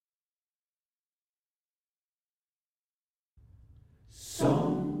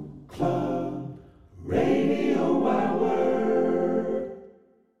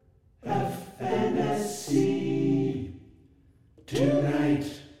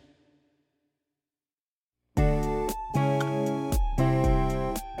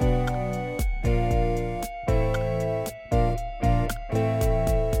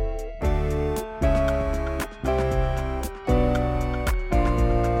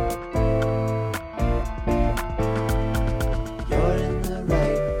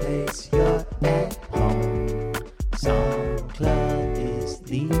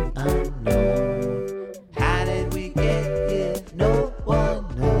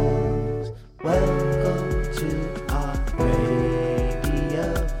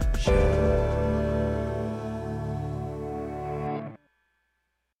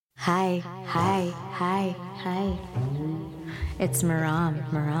It's Maram,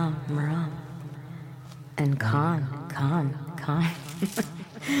 and Khan.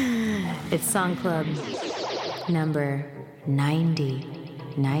 It's Song Club number 90.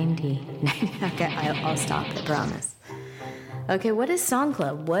 Okay, I'll stop, I promise. Okay, what is Song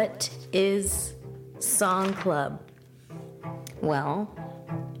Club? What is Song Club? Well,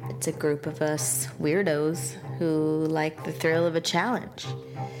 it's a group of us weirdos who like the thrill of a challenge.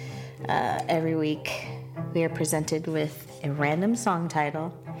 Every week, we are presented with a random song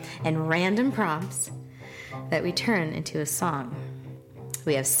title and random prompts that we turn into a song.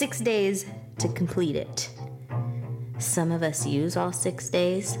 We have 6 days to complete it. Some of us use all 6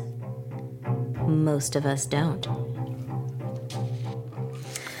 days. Most of us don't.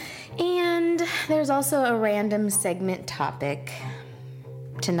 And there's also a random segment topic.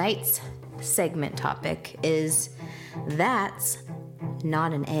 Tonight's segment topic is That's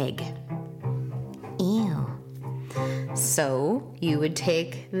Not an Egg. Ew. So you would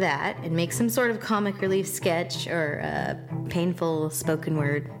take that and make some sort of comic relief sketch or a painful spoken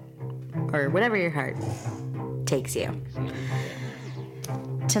word or whatever your heart takes you.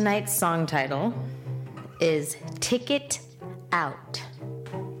 Tonight's song title is Ticket Out.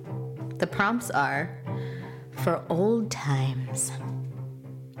 The prompts are For Old Times,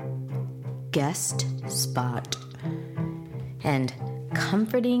 Guest Spot, and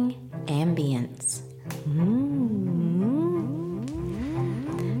Comforting Ambience.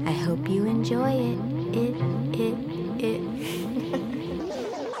 I hope you enjoy it.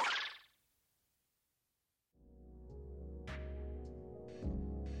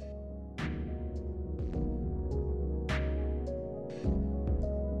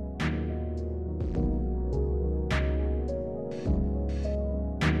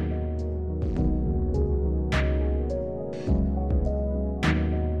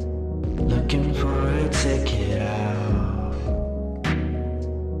 Looking for a ticket out,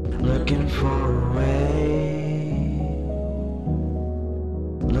 looking for a way,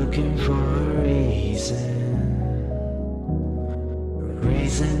 looking for a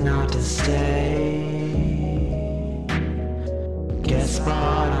reason not to stay. Guest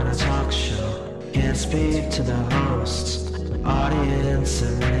spot on a talk show, can't speak to the host. Audience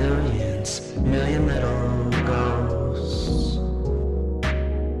of millions, million little ghosts.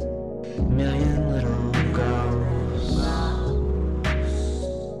 Million little ghosts.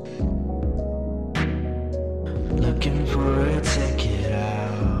 Looking for a ticket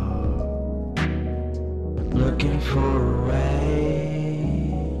out, looking for a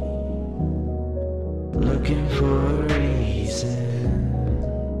way, looking for a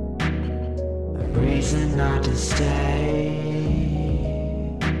reason not to stay.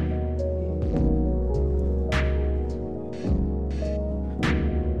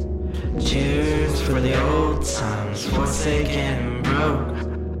 Cheers for the old times, forsaken and broke.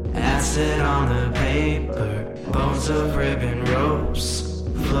 Acid on the paper, bones of ribbon ropes,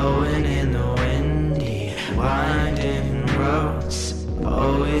 flowing in the windy, winding roads.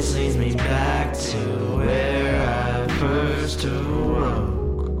 Always leads me back to where I first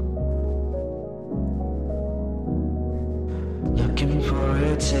awoke. Looking for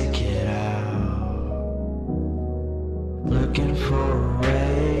a ticket out, looking for a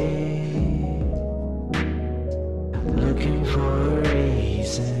way, looking for a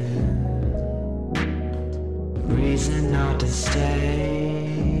reason not to stay.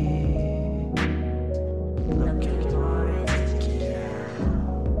 Looking for a ticket out,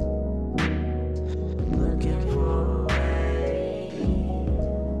 looking for a way,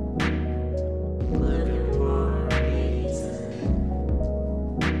 looking for a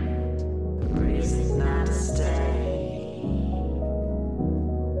reason not to stay.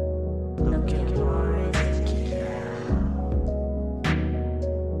 Looking for a ticket out,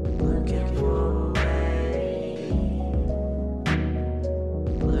 looking for a way,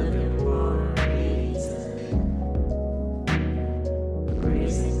 looking for a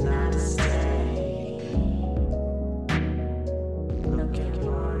reason not to stay. Looking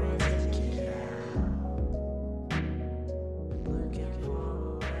for a ticket out,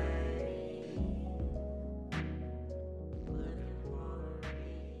 looking for a way,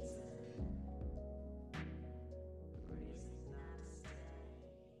 looking for a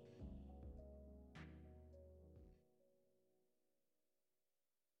reason not to stay.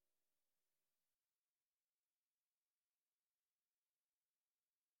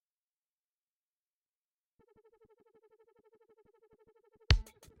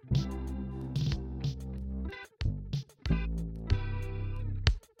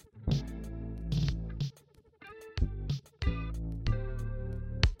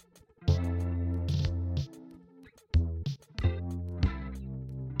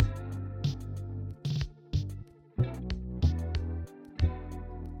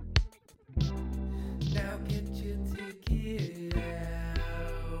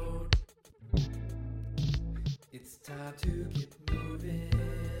 time to get moving.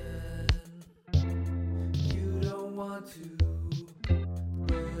 You don't want to,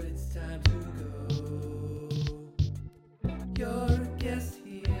 but it's time to go. You're a guest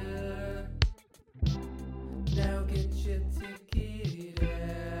here. Now get your ticket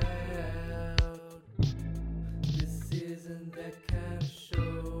out. This isn't that kind of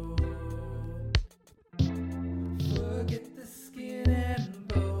show. Forget the skin and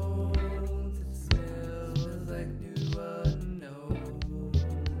bones. It smells like new unknowns.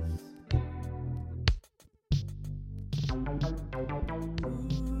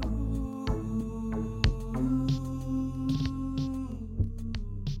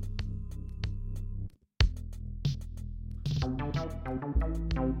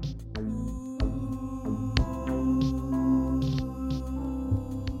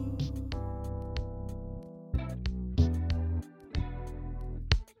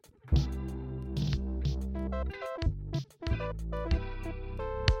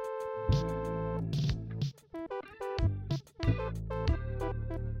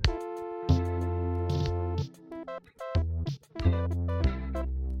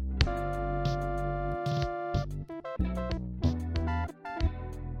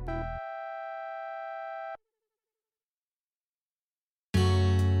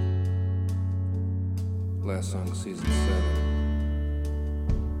 Last song, season 7.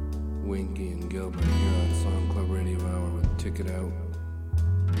 Winky and Gilbert here on Song Club Radio Hour with Ticket Out.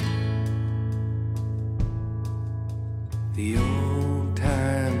 The old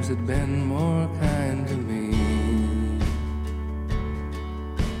times had been more kind to me.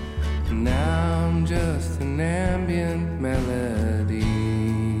 Now I'm just an ambient melody,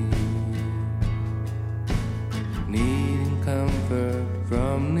 needing comfort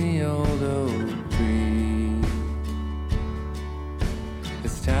from the old oak tree.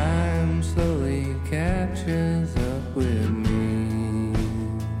 As time slowly catches up with me,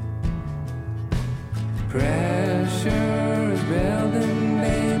 pressure is building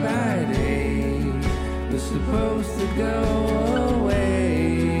day by day. We're supposed to go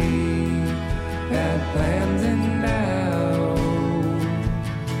away, had plans in doubt.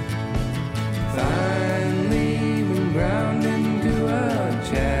 Finally been ground into a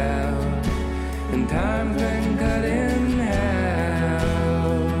child, and time's been cut in half.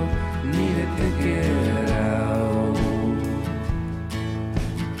 Needed to get out.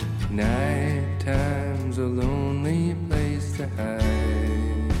 Night time's a lonely place to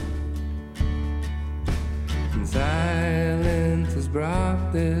hide, and silence has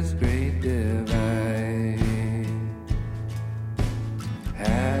brought this great divide.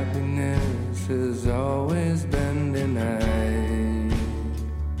 Happiness has always been denied.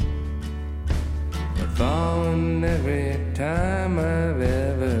 I've fallen every time I've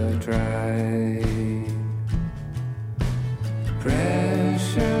ever tried.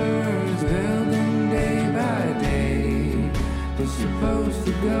 Pressure's building day by day. We're supposed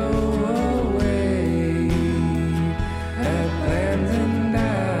to go away, had plans and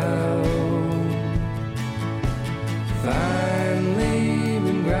doubt. Finally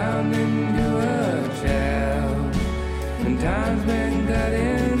been ground into a child, and time's been cut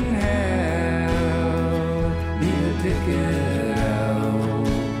in half. Need a ticket out.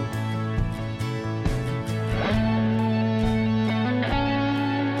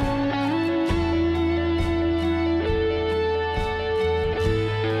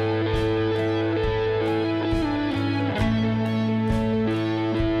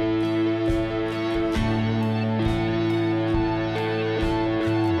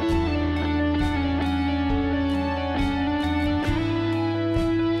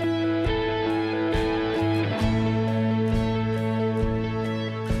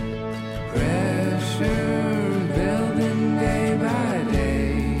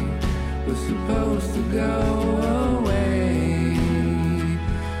 Supposed to go away,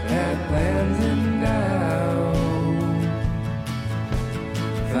 had plans and doubt.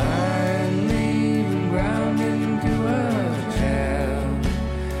 Finally been ground into a child,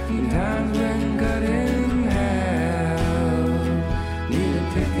 and time's been cut in half. Need a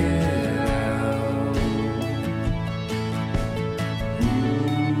ticket out.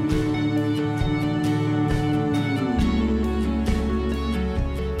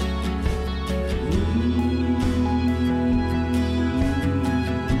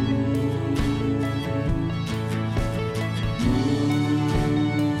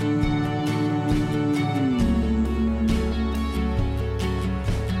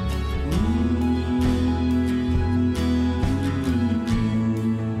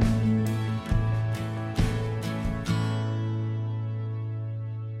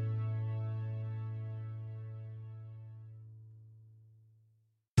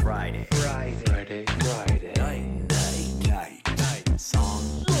 Friday. Night. Song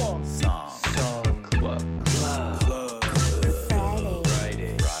Club.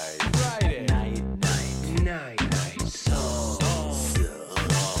 Friday. Night. Song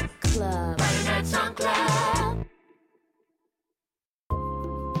Club. Friday Night Song Club.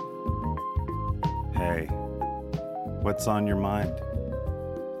 Hey, what's on your mind?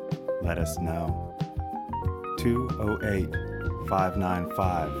 Let us know.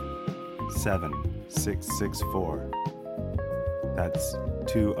 208-595-7664. That's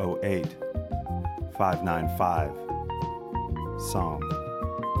 208-595-SONG.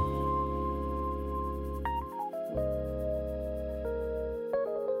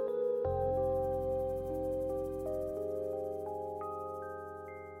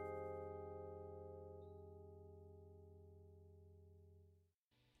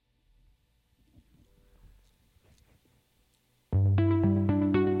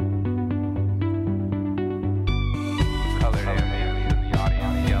 Colored aliens in the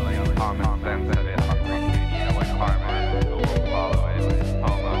audience yelling common sense at it. Hungry to eat like Carmen. Who will follow it?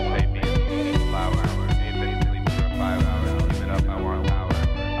 Homo sapiens, flower. Ape sleep for 5 hours. Give it up, I want power.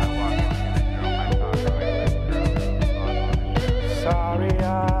 I walk into the room, I talk like this. Sorry,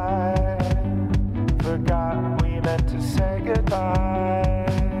 I forgot we meant to say goodbye.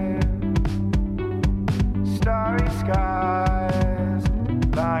 Starry skies,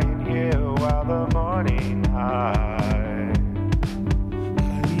 lying here while the morning high.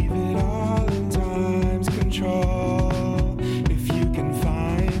 I leave it all in time's control. If you can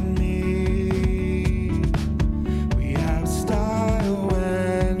find me, we have style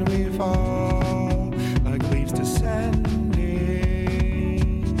when we fall, like leaves descending.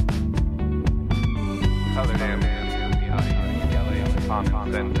 Colored aliens in the audience yelling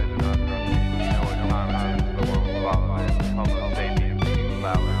common sense at it. You know what Carmen is, but won't follow it. Homo sapiens,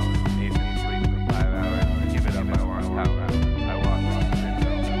 flower. Ape sleep for 5 hours. Give it up, I want power. I walk into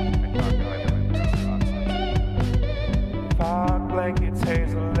the room, I talk like this. Fog blankets,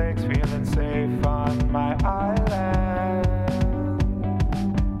 hazel lakes, feeling safe on my island.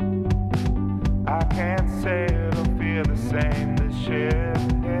 I can't say it'll feel the same. The ship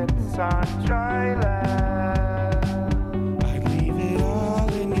hits on dry land. I'd leave it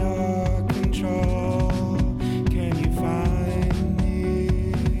all in your control. Can you find me?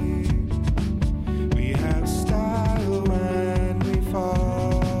 We have style when we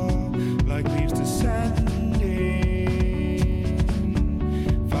fall, like leaves descending.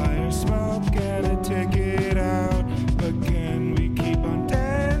 Fire, smoke, and a ticket out. But can we keep on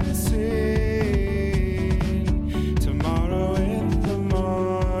dancing? Tomorrow in the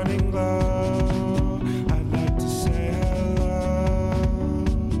morning glow, I'd like to say hello.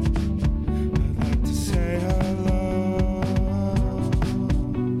 I'd like to say hello.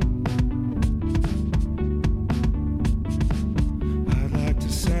 I'd like to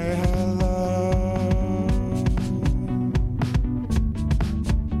say hello.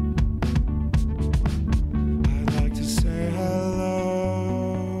 I'd like to say hello.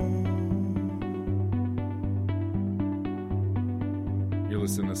 You're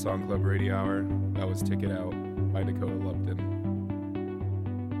listening to Song Club Radio Hour. That was Ticket Out by Dakota Lupton.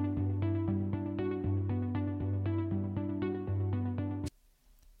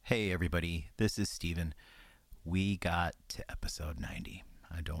 Hey everybody, this is Steven. We got to episode 90.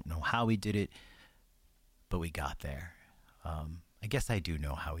 I don't know how we did it, but we got there. I guess I do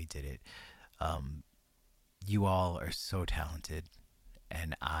know how we did it. You all are so talented,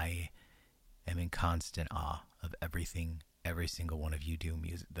 and I am in constant awe of everything every single one of you do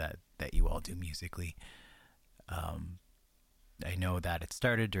that you all do musically. I know that it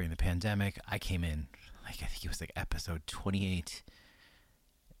started during the pandemic. I came in, I think it was episode 28,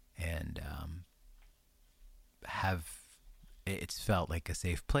 and it's felt like a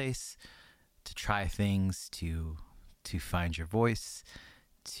safe place to try things, to find your voice,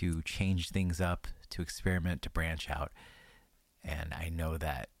 to change things up, to experiment, to branch out. And I know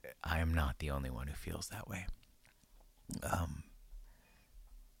that I am not the only one who feels that way.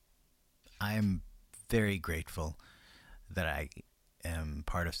 I am very grateful that I am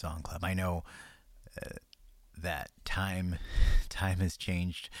part of Song Club. I know that time has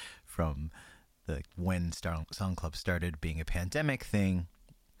changed from when Song Club started being a pandemic thing.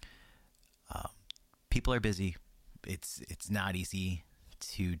 People are busy. It's not easy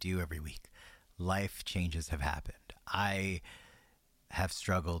to do every week. Life changes have happened. I have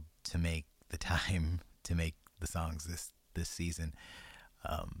struggled to make the time to make the songs this season.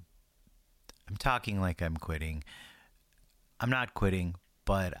 I'm talking like I'm quitting. I'm not quitting,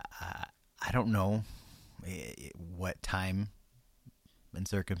 but I don't know what time and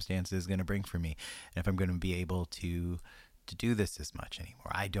circumstance is going to bring for me, and if I'm going to be able to do this as much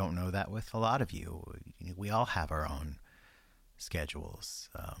anymore. I don't know that with a lot of you. We all have our own schedules.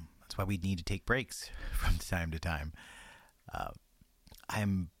 That's why we need to take breaks from time to time.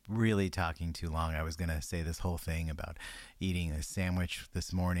 I'm really talking too long. I was going to say this whole thing about eating a sandwich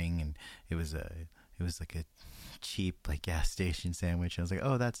this morning, and it was like a cheap like gas station sandwich. I was like,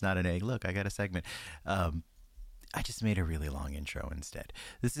 oh, that's not an egg. Look, I got a segment. I just made a really long intro instead.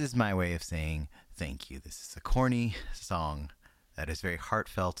 This is my way of saying thank you. This is a corny song that is very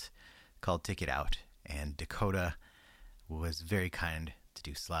heartfelt called Tick It Out. And Dakota was very kind to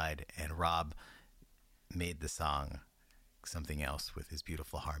do slide. And Rob made the song something else with his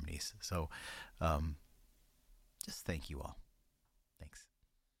beautiful harmonies. So just thank you all. Thanks.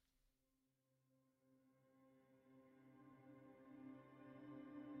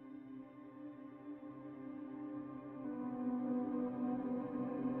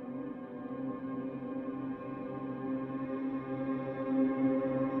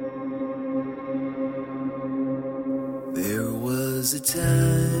 There was a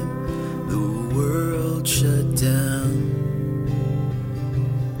time the world shut down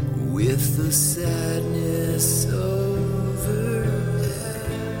with the sadness overhead,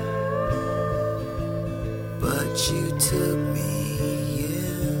 but you took me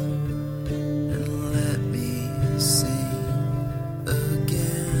in and let me sing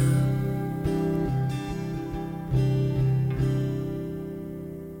again.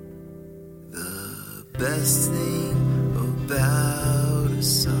 The best thing about a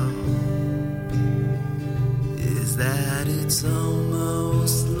song is that it's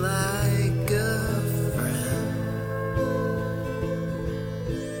almost like a friend.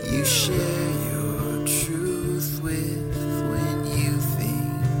 You share your truth with when you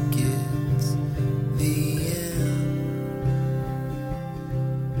think it's the end.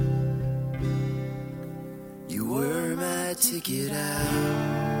 You were my ticket out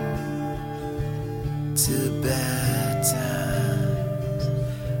to bad times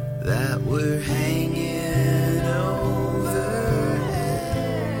that were hanging overhead.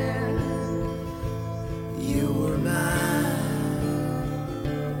 You were my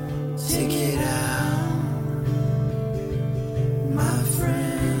ticket out, my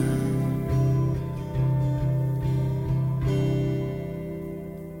friend.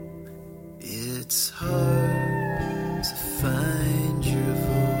 It's hard to find your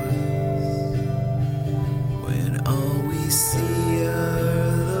voice when all we see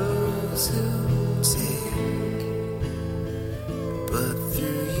are those who take. But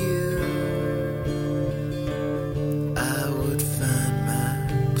through you, I would find my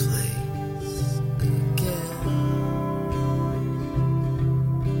place again.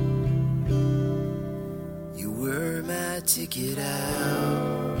 You were my ticket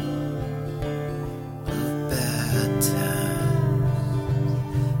out of bad times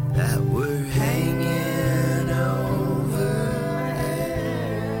that were hanging overhead.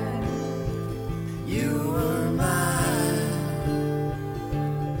 You were my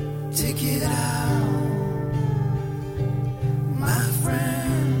ticket out, my friend.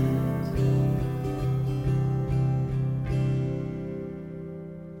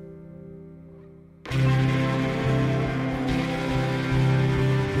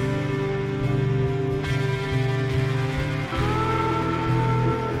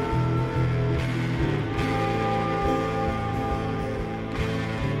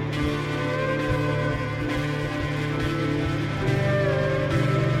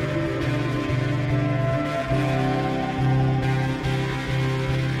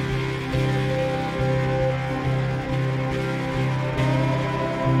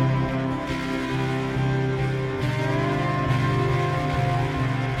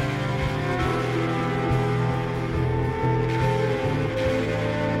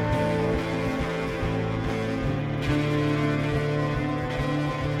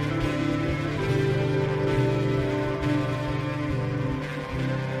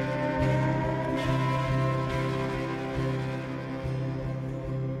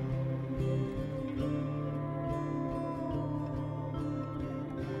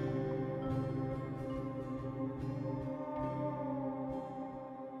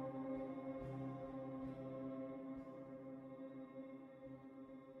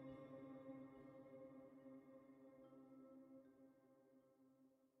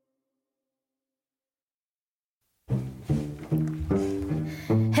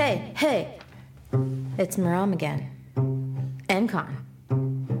 Hey, it's Maram again. Encon.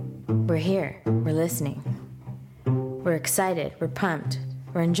 We're here. We're listening. We're excited. We're pumped.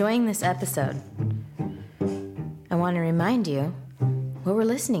 We're enjoying this episode. I want to remind you what we're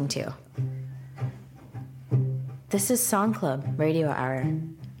listening to. This is Song Club Radio Hour.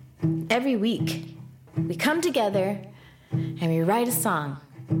 Every week, we come together and we write a song.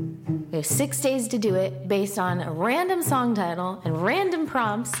 We have 6 days to do it based on a random song title and random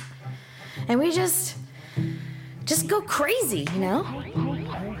prompts. And we just go crazy, you know?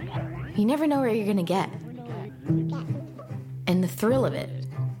 You never know where you're gonna get. And the thrill of it,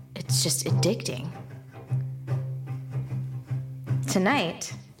 it's just addicting.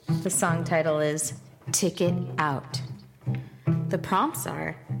 Tonight, the song title is Ticket Out. The prompts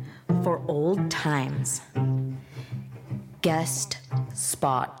are for old times, guest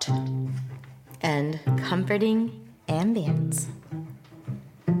spot, and comforting ambience.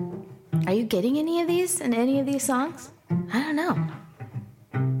 Are you getting any of these in any of these songs? I don't know.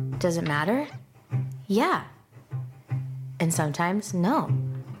 Does it matter? Yeah. And sometimes, no.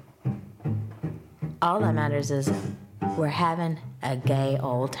 All that matters is we're having a gay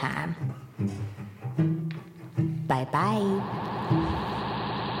old time. Bye-bye.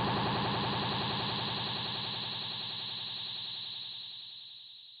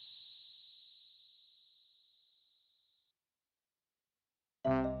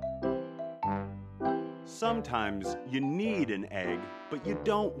 Sometimes you need an egg, but you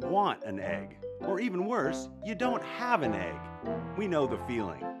don't want an egg. Or even worse, you don't have an egg. We know the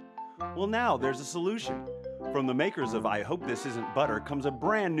feeling. Well, now there's a solution. From the makers of I Hope This Isn't Butter comes a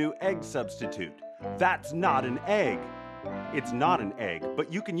brand new egg substitute. That's not an egg. It's not an egg,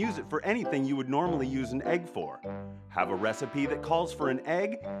 but you can use it for anything you would normally use an egg for. Have a recipe that calls for an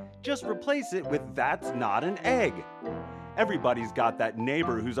egg? Just replace it with that's not an egg. Everybody's got that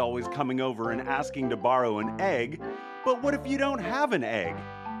neighbor who's always coming over and asking to borrow an egg, but what if you don't have an egg?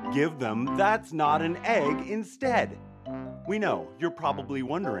 Give them that's not an egg instead. We know, you're probably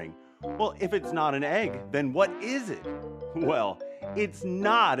wondering, well, if it's not an egg, then what is it? Well, it's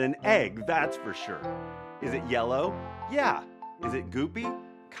not an egg, that's for sure. Is it yellow? Yeah. Is it goopy?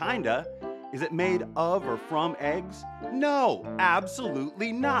 Kinda. Is it made of or from eggs? No,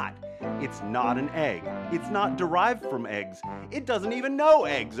 absolutely not. It's not an egg. It's not derived from eggs. It doesn't even know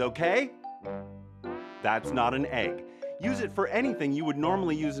eggs, okay? That's not an egg. Use it for anything you would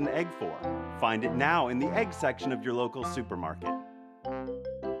normally use an egg for. Find it now in the egg section of your local supermarket.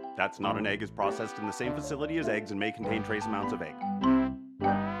 That's not an egg is processed in the same facility as eggs and may contain trace amounts of egg.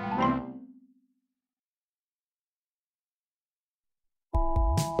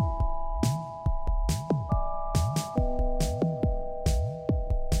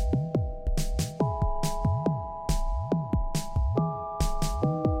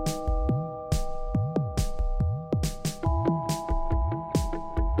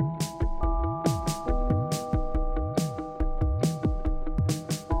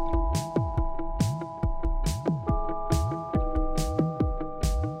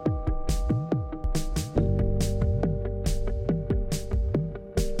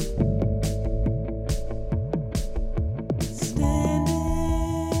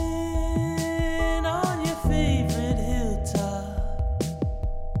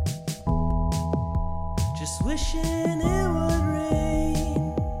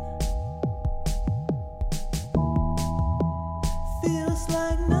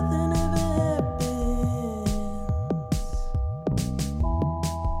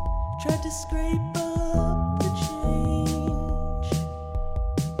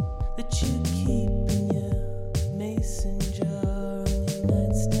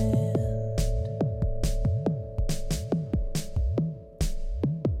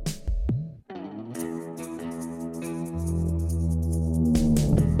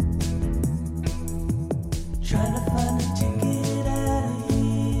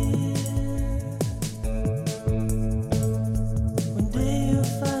 One day you'll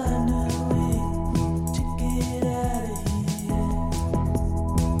find a way to get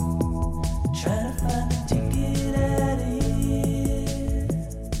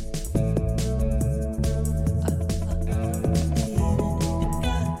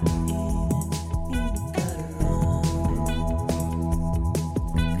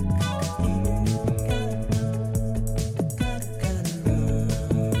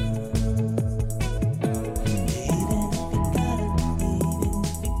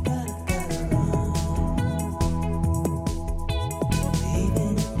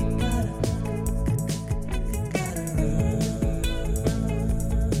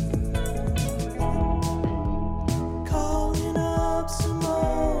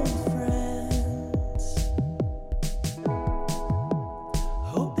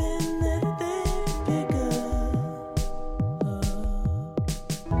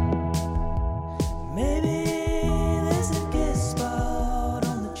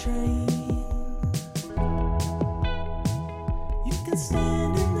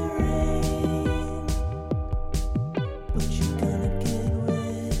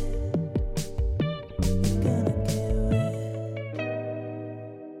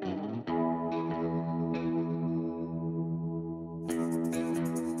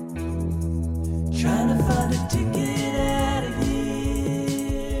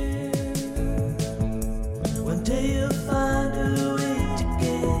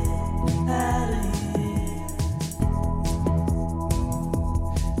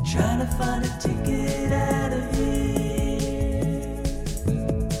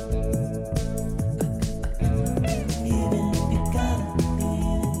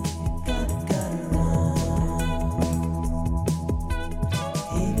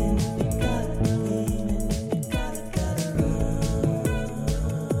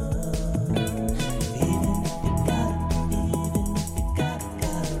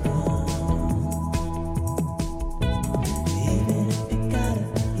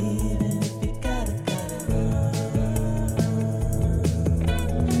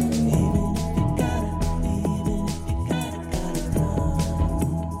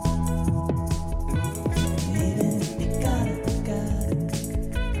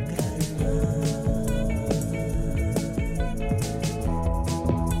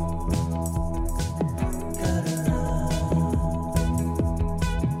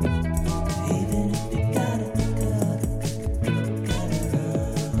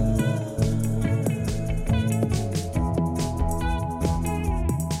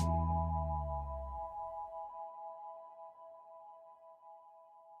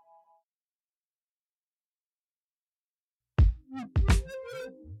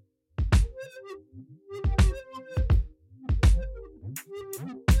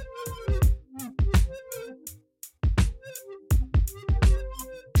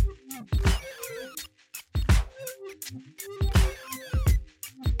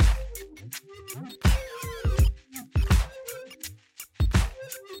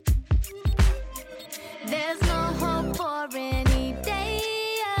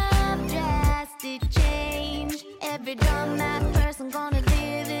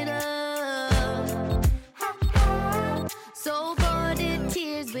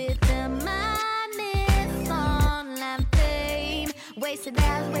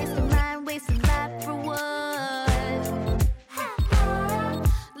lives, wasted mine, wasted life for what?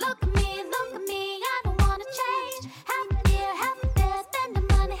 Look at me, I don't wanna change. Half here, half there, spend the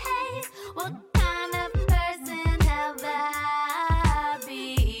money haze. What kind of person have I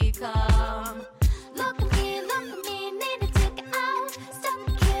become? Look at me, need a ticket out. Stuck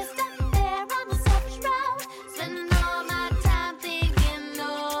here, stuck there on the selfish road. Spending all my time thinking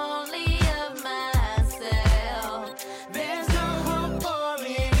only of myself. There's no hope for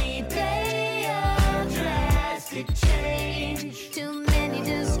any day of drastic change. Too many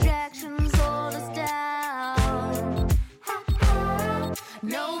distractions hold us down.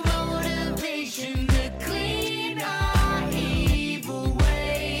 No motivation to clean our evil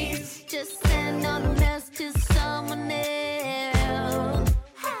ways. Just send all the mess to someone else.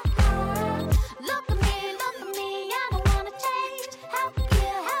 Look at me, I don't wanna change. Half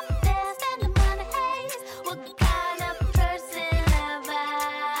here, half there, spend the money haze. What kind of person have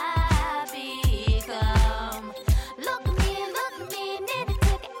I become? Look at me, need a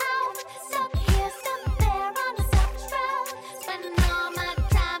ticket out. Stuck here, stuck there on the selfish road. Spending all my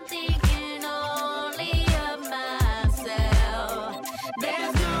time thinking only of myself.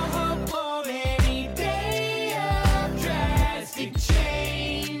 There's no hope for any day of drastic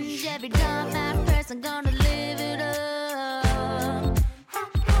change. Every dumbass person gonna live it up.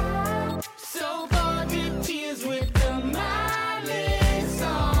 So far to tears with the mindless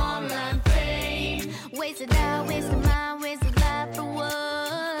online fame. Wasted out, wasted mind, wasted life for what?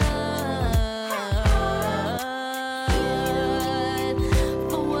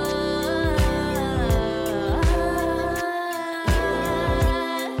 For what?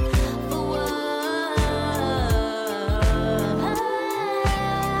 For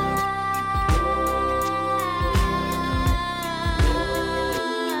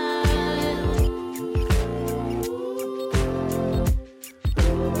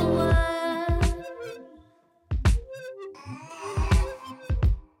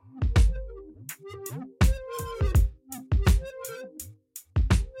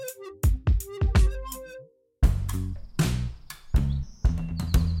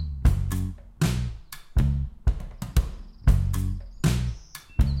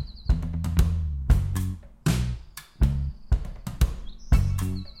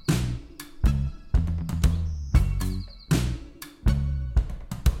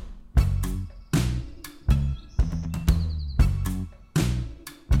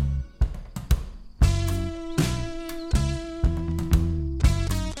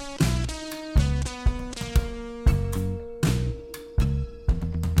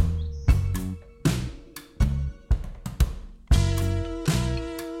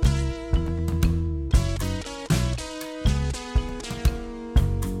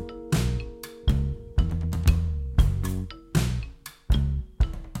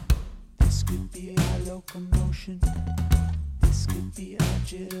This could be our locomotion. This could be our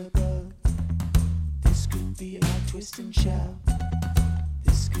jitterbug. This could be our twist and shout.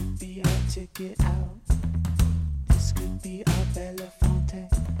 This could be our ticket out. This could be our Belafonte.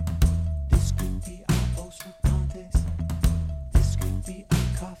 This could be our Os Rapantes. This could be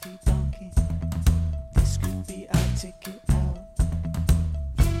our coffee donkey. This could be our ticket out.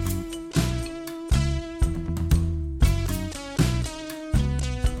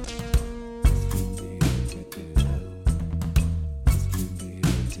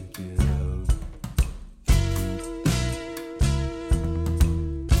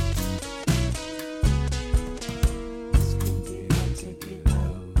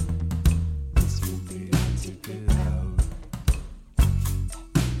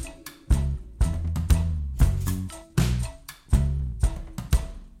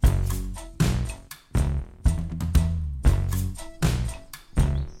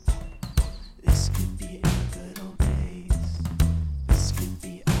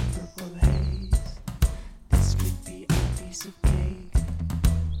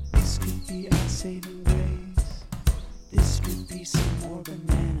 Saving grace. This could be some more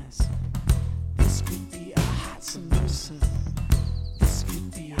bananas. This could be a hot samosa. This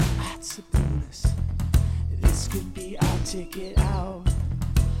could be a hot sabonus. This could be our ticket out.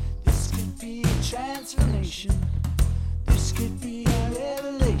 This could be a transformation. This could be a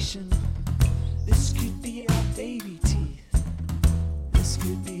revelation. This could be our baby teeth. This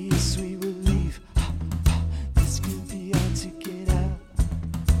could be a sweet relief. This could be our ticket out.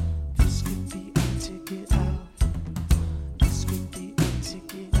 This could be our ticket out. This could be our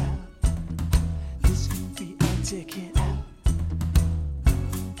ticket out. This could be our ticket out.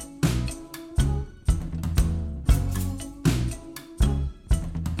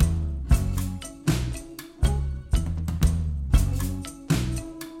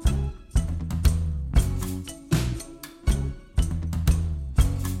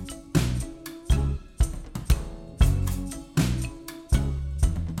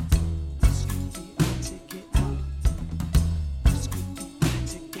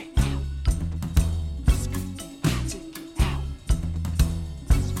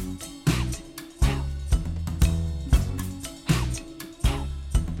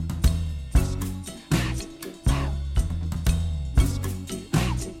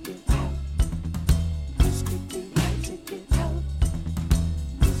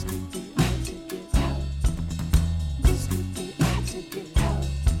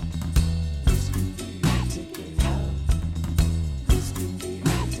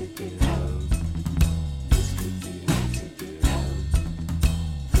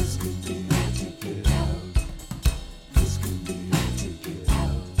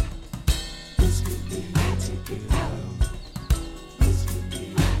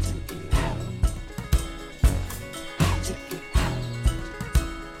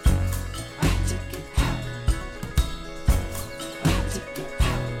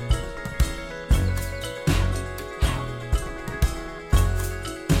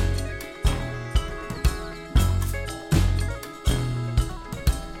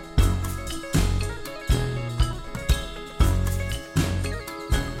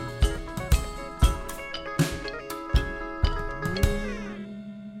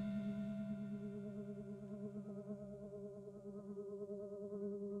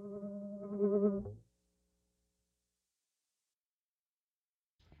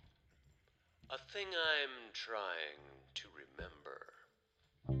 thing I'm trying to remember.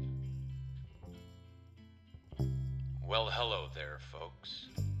 Well, hello there, folks.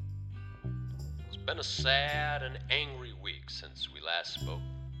 It's been a sad and angry week since we last spoke.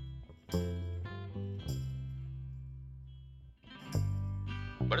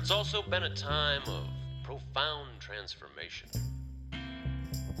 But it's also been a time of profound transformation.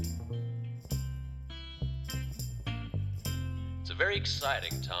 It's a very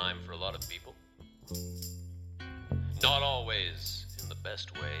exciting time for a lot of people. Not always in the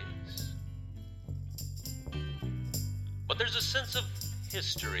best ways. But there's a sense of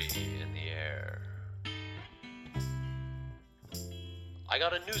history in the air. I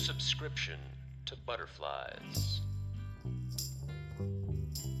got a new subscription to butterflies.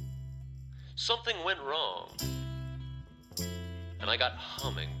 Something went wrong, and I got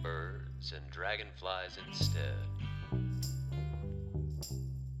hummingbirds and dragonflies instead.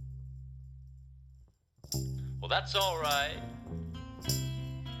 Well, that's all right.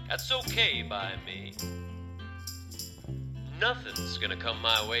 That's okay by me. Nothing's gonna come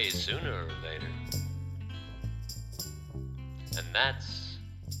my way sooner or later. And that's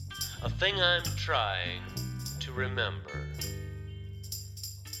a thing I'm trying to remember.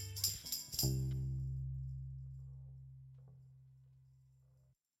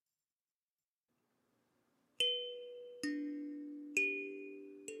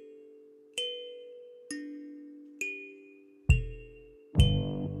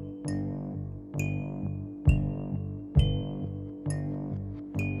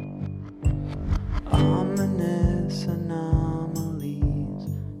 Ominous anomalies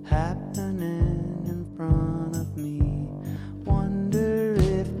happening in front of me. Wonder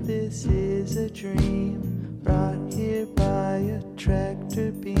if this is a dream brought here by a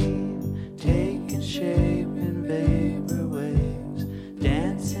tractor beam, taking shape in vapor waves,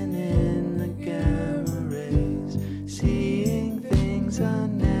 dancing in the gamma rays, seeing things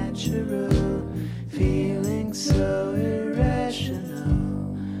unnatural, feeling so irrational.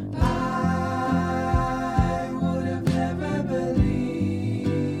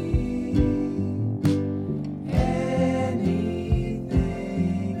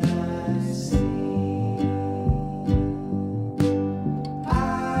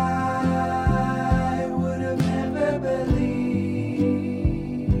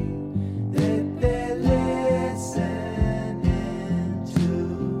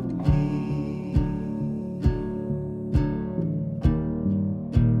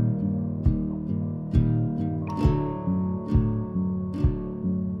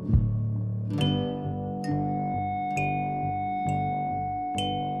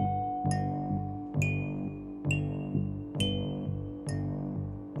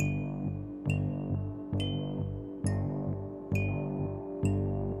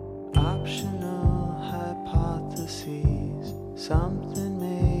 Optional hypotheses. Something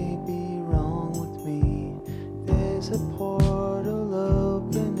may be wrong with me. There's a portal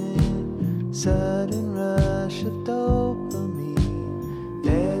opening, sudden rush of dopamine.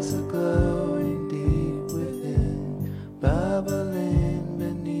 There's a glowing deep within, bubbling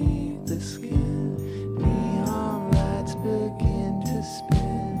beneath the skin. Neon lights begin to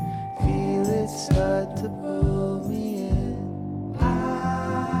spin. Feel it start to pull me in.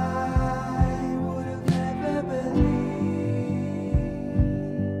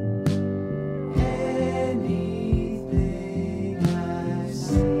 Anything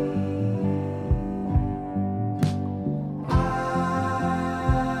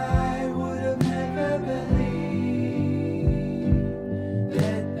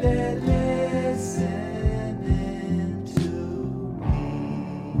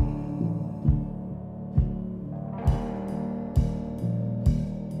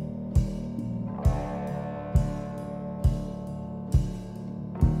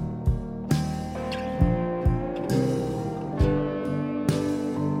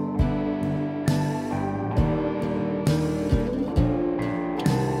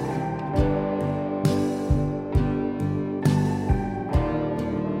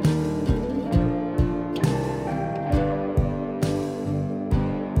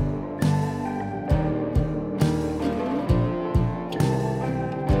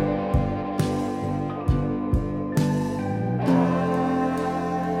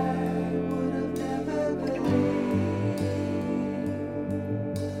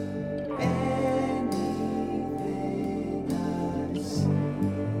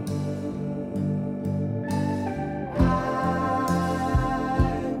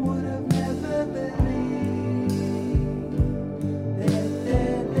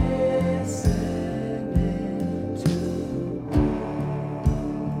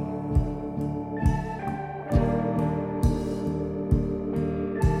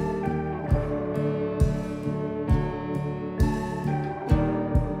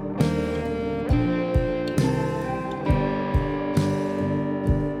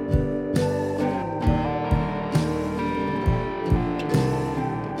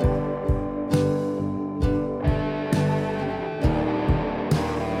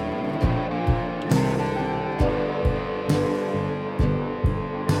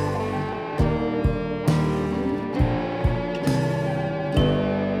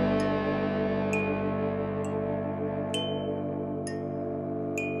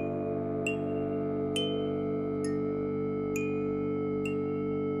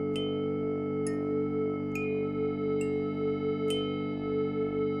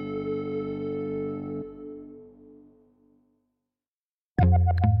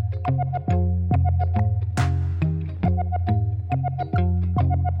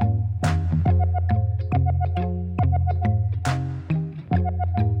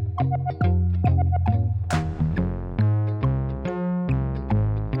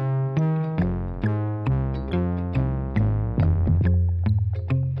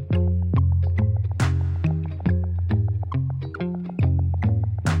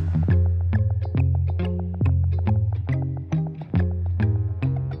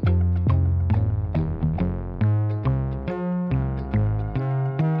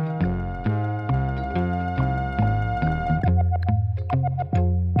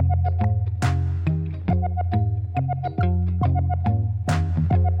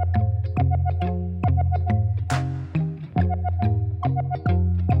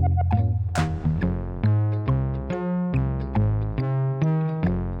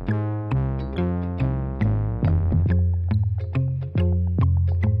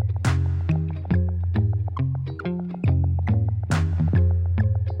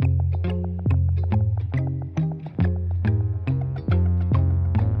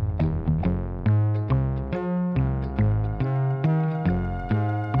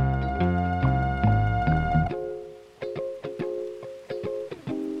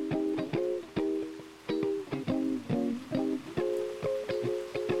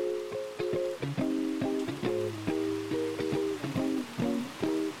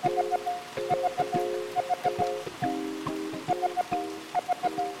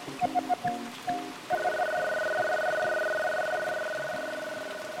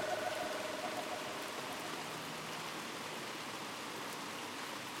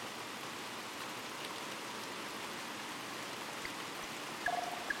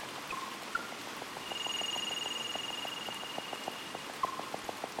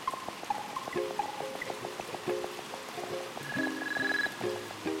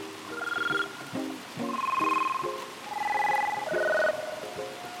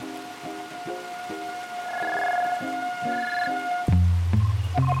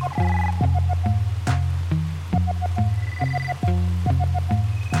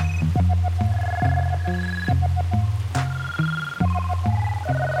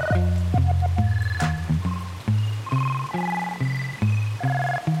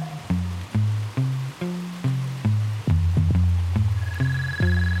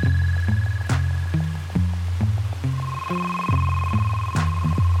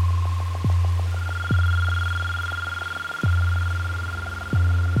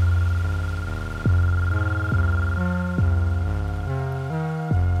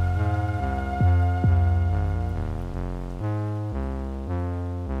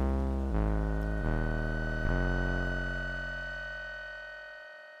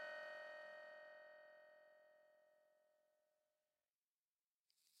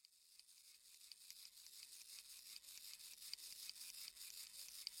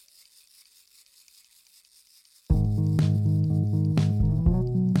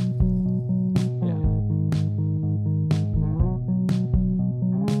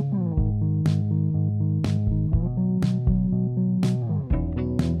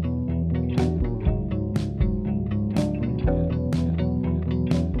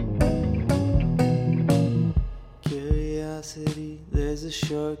a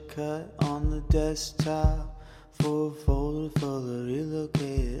shortcut on the desktop for a folder full of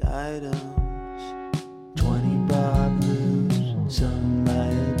relocated items. 20 bar blues, sung by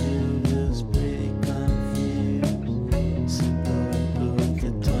a dude who's pretty confused. Simple with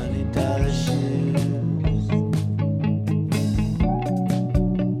the $20 shoes.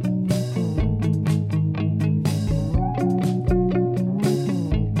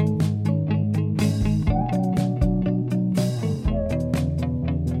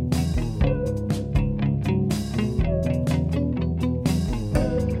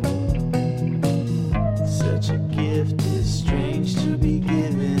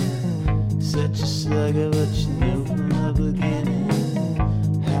 But you knew from the beginning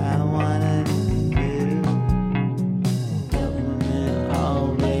how I wanted it. Government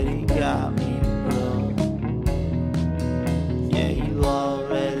already got me, bro. Yeah, you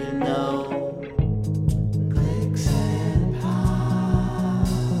already know. Clicks and pause.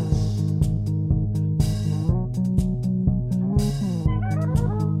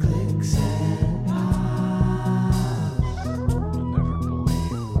 Clicks and pause. You'll never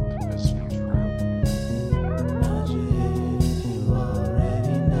believe this is true. Nod your head if you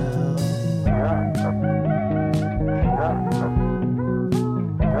already know.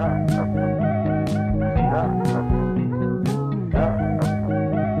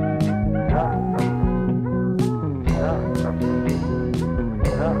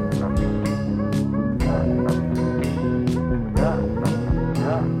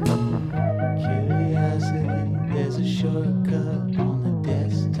 Curiosity, there's a shortcut on the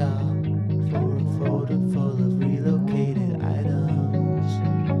desktop for a folder full of relocated items.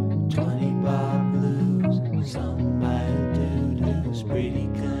 20 bar blues, sung by a dude who's pretty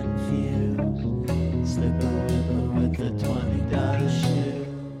confused. Slip a ripper with the $20 shoes.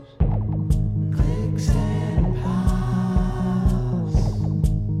 Clicks and pause.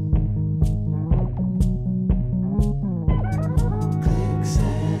 Clicks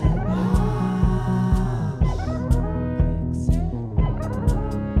and pause.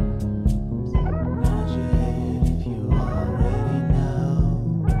 Nod your head if you already know.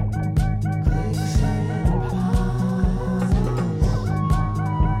 Clicks and pause.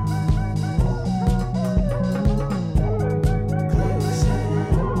 Clicks and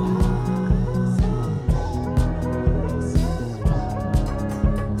pause.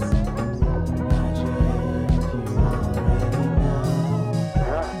 Nod your head if you already know.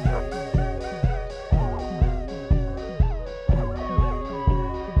 You'll never believe.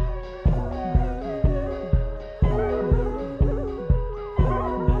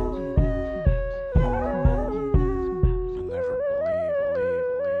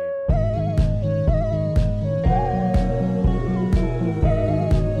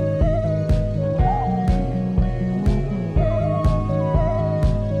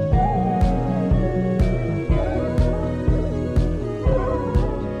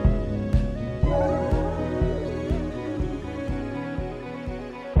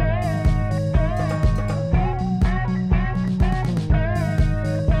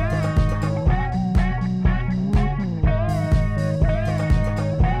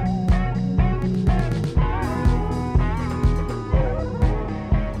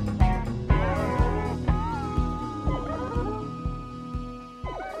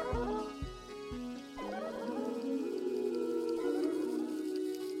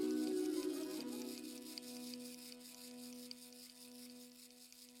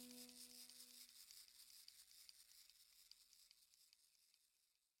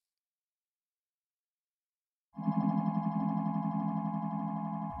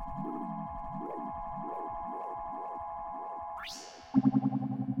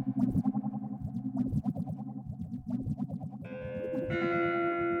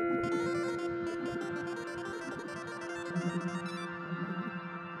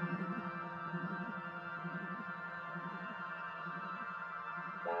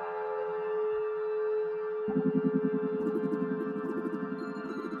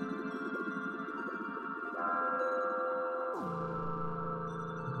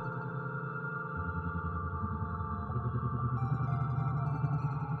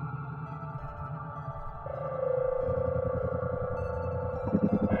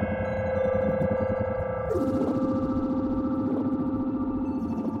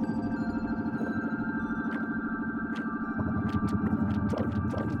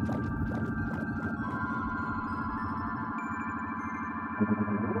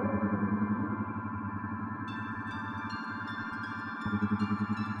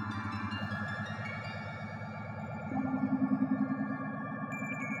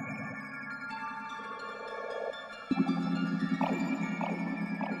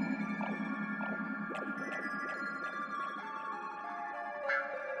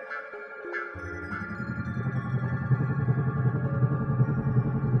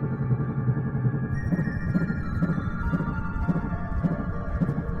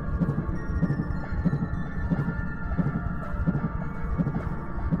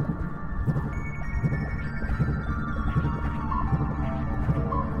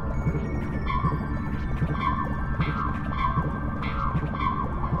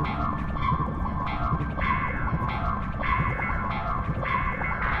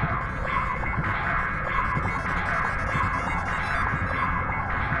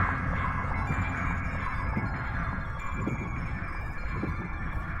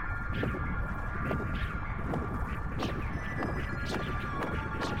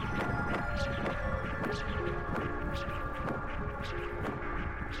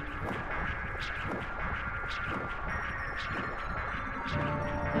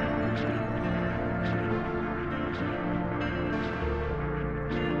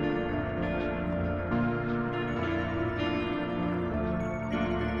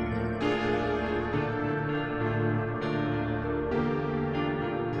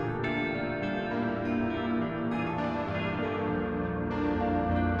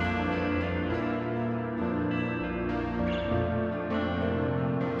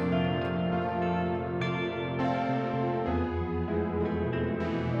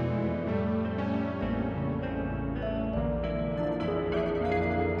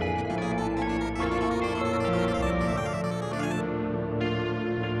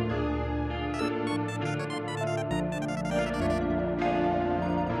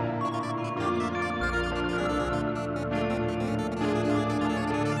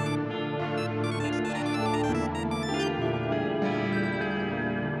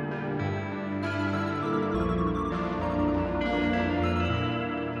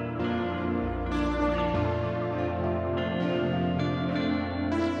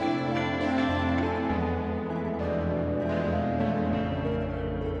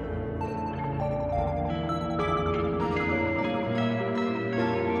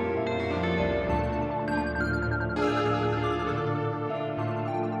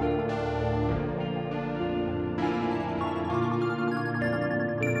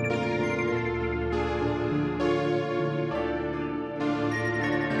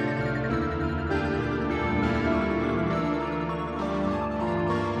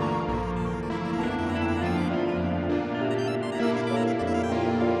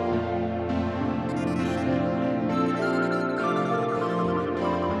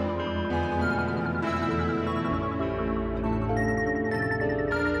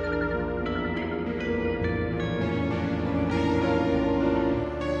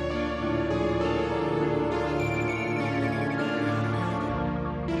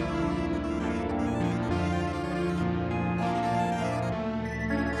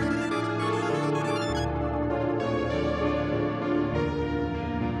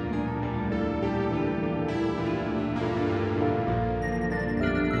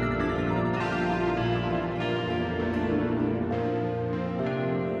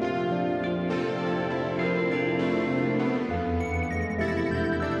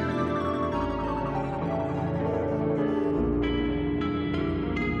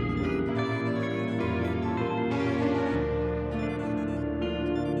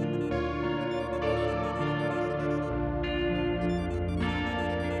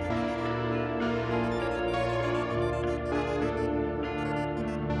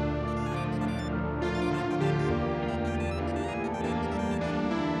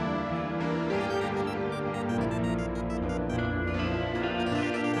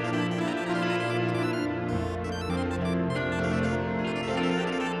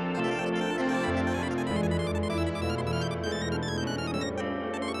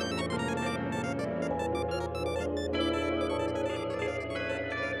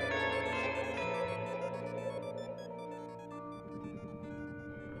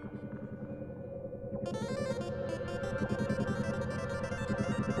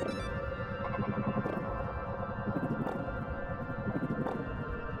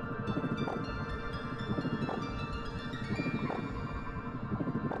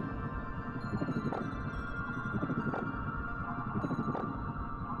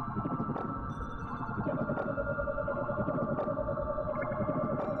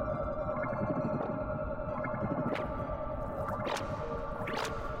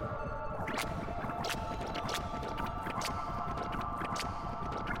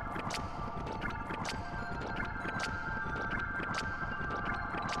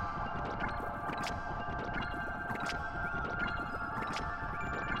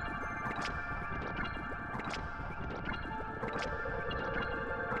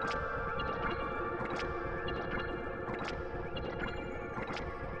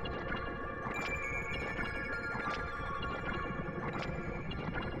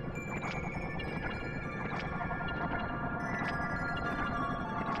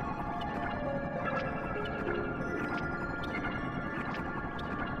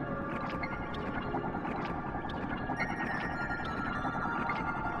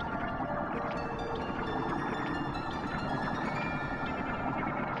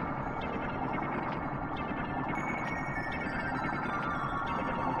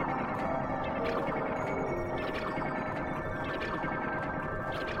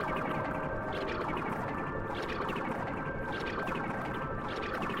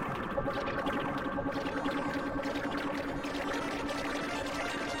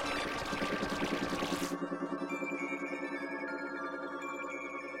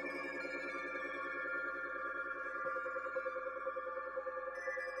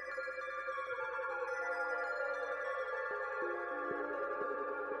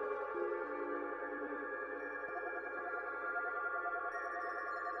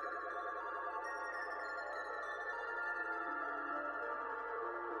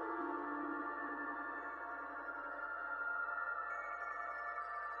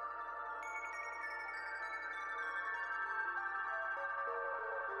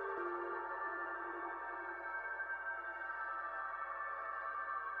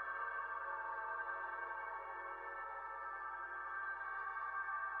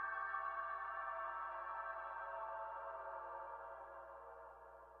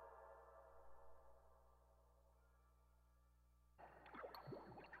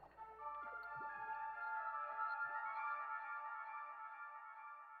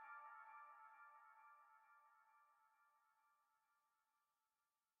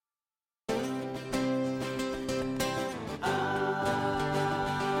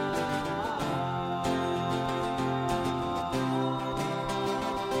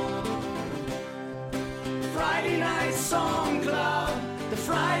 Song Club, the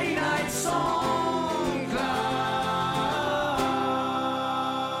Friday